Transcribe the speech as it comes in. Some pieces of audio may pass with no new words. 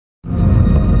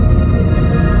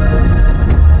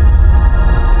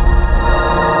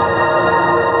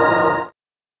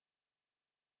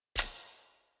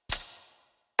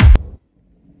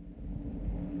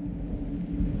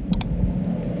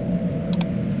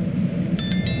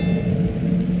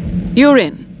You're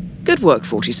in. Good work,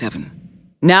 47.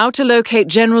 Now to locate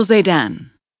General Zaydan.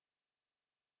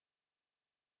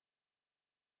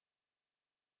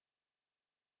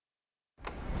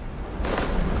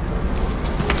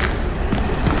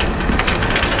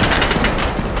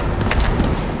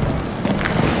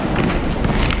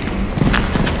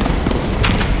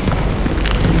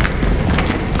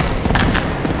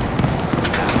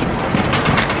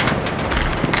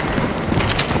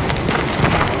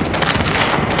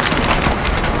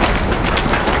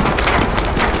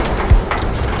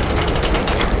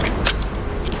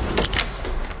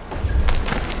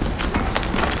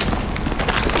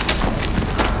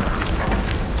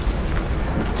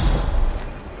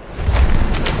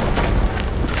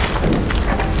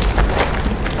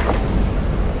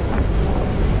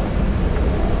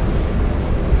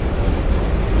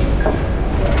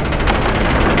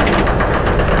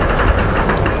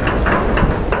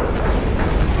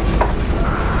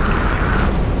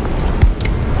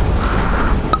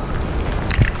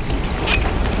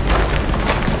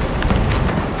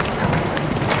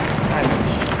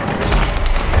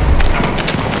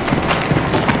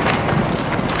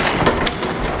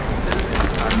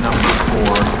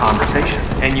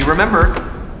 And you remember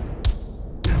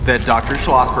that Dr.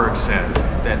 Schlossberg says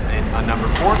that in a number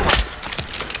 4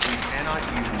 we cannot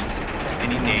use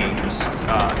any names,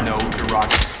 no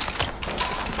derogatory.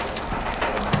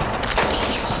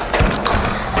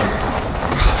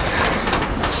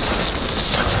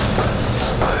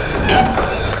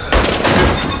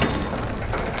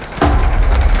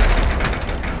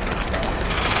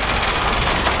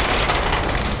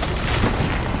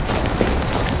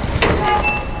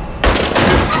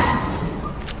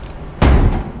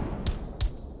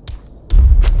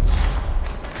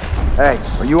 Hey,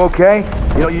 are you okay?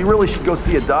 You know, you really should go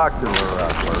see a doctor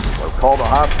or call the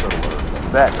hospital or a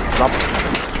vet or something.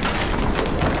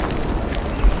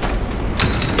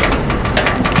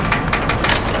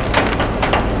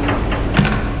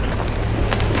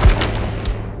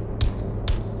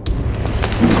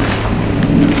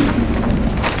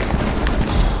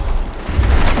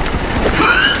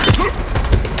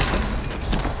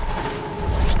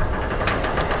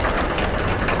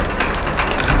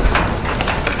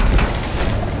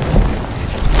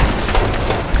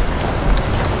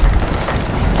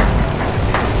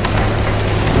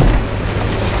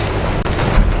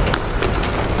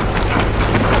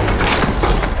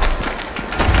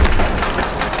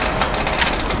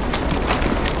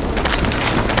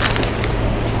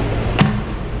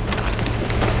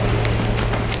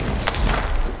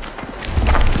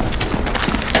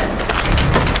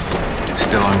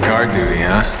 Still on guard duty,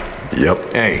 huh?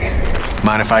 Yep. Hey,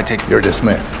 mind if I take... You're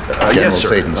dismissed. General Yes, sir.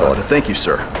 Satan's order. Thank you,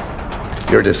 sir.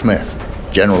 You're dismissed.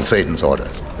 General Satan's order.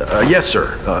 Yes,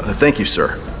 sir. Thank you,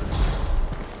 sir.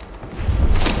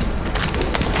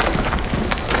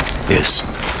 Is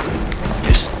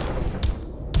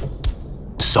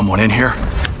someone in here?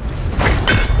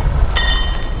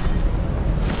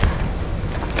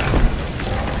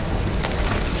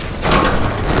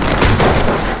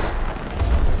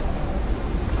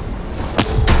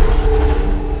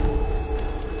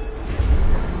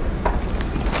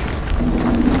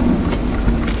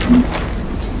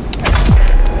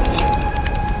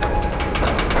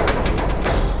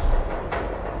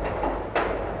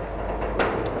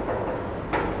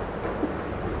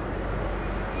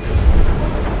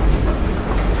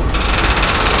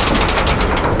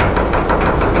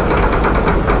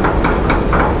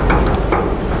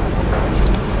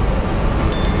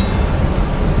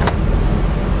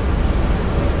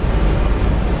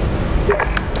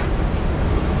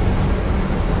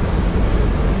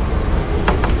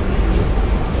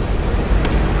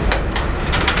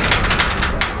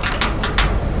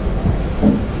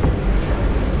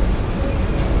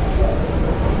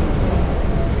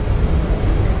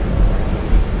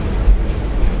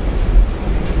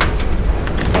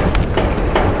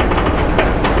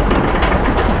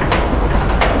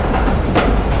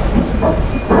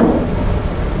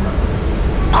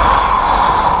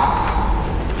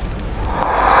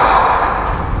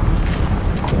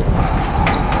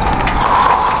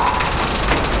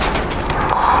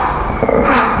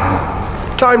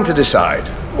 Time to decide.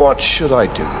 What should I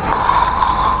do with you?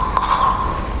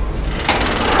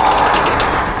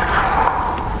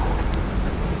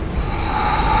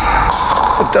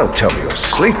 But don't tell me you're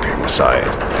sleeping, Syed.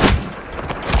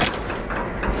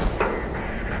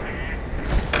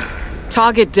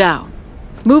 Target down.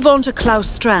 Move on to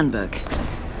Klaus Strandberg.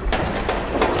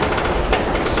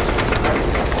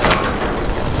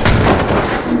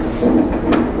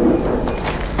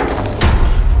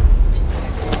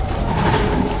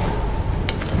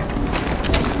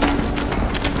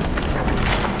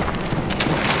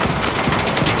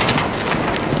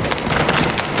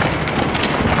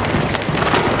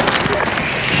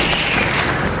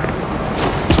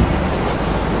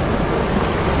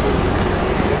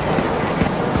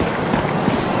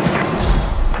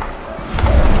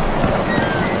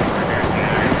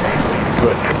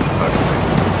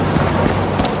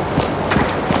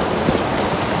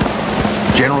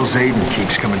 Zayden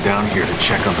keeps coming down here to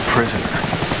check on the prisoner.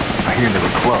 I hear they were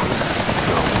close,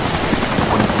 so...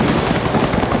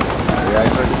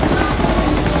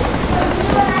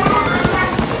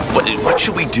 What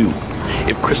should we do?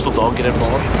 If Crystal Dog get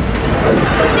involved?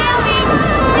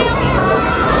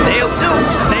 Snail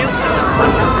soup! Snail soup!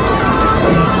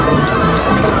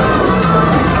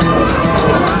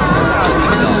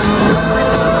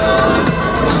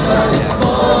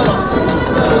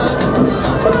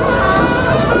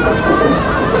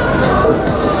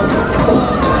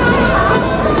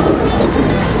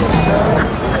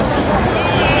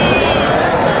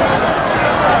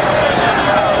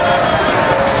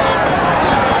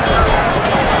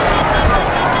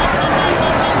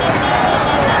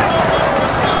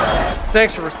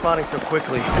 Thanks for responding so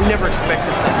quickly. We never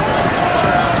expected something.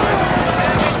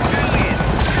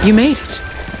 You made it.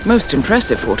 Most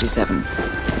impressive, 47.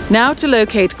 Now to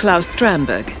locate Klaus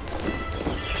Strandberg.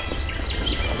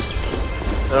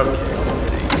 Okay, let's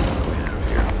see. What do we have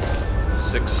here?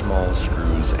 6 small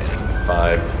screws and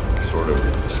 5 sort of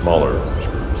smaller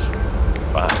screws.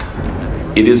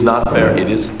 5. It is not fair.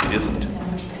 It isn't.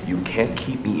 You can't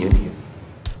keep me in here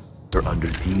under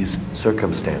these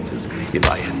circumstances. If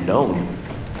I had known,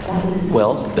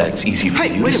 well, that's easy for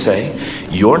you to say.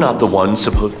 You're not the one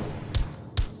supposed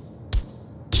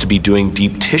to be doing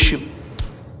deep tissue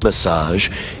massage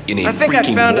in a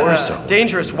freaking war zone.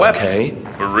 Dangerous weapon. Okay?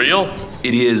 For real?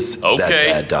 It is that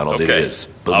bad, Donald. Okay. It is.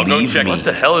 I'll go check. Me. What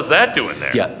the hell is that doing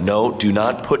there? Yeah, no, do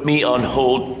not put me on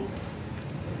hold.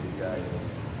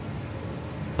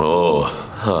 Oh,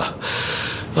 huh.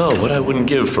 Oh, what I wouldn't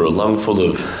give for a lung full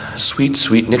of sweet,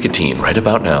 sweet nicotine right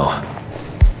about now.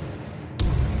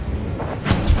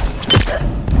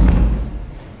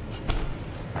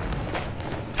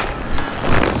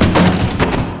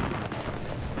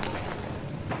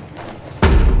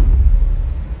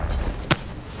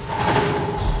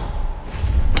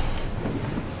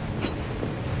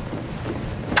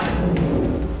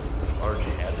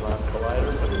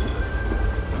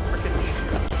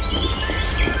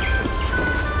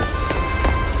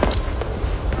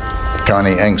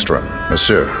 Connie Engstrom,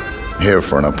 monsieur, here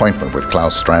for an appointment with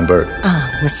Klaus Strandberg. Ah,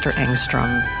 Mr.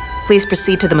 Engstrom. Please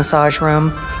proceed to the massage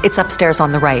room. It's upstairs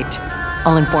on the right.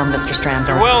 I'll inform Mr.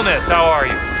 Strandberg. Mr. Wellness, how are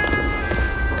you?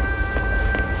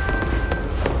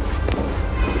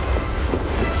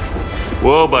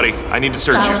 Whoa, buddy. I need to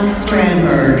search you. Klaus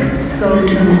Strandberg, go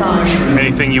to the massage room.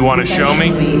 Anything you want to show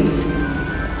me?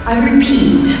 I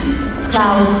repeat,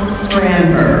 Klaus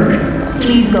Strandberg,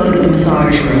 please go to the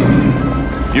massage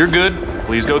room. You're good.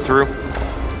 Please go through.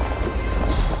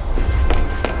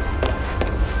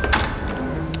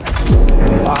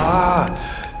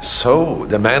 Ah, so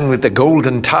the man with the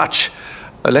golden touch.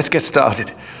 Let's get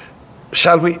started.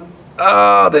 Shall we?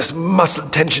 Ah, this muscle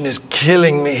tension is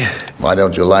killing me. Why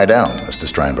don't you lie down, Mr.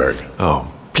 Strandberg?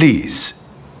 Oh, please,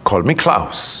 call me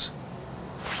Klaus.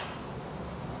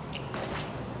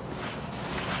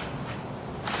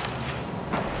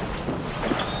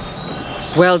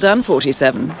 Well done,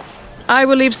 47. I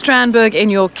will leave Strandberg in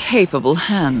your capable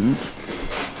hands.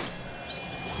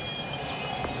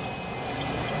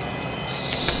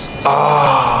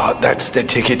 Ah, that's the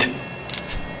ticket.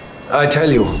 I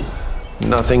tell you,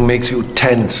 nothing makes you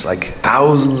tense like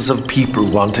thousands of people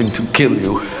wanting to kill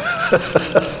you.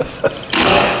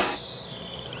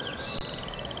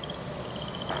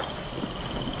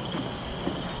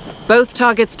 Both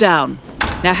targets down.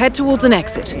 Now head towards an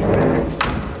exit.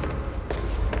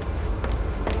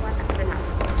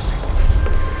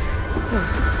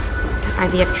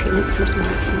 IVF treatment seems more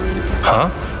appealing. Huh?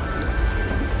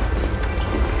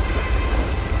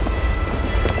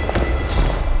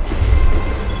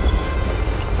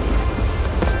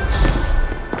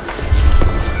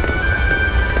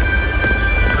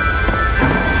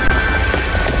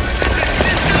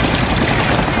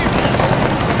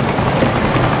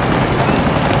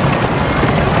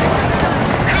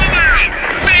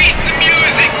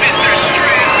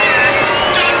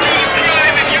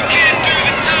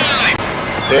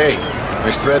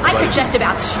 I could just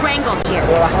about strangle you.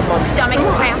 Stomach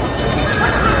cramp.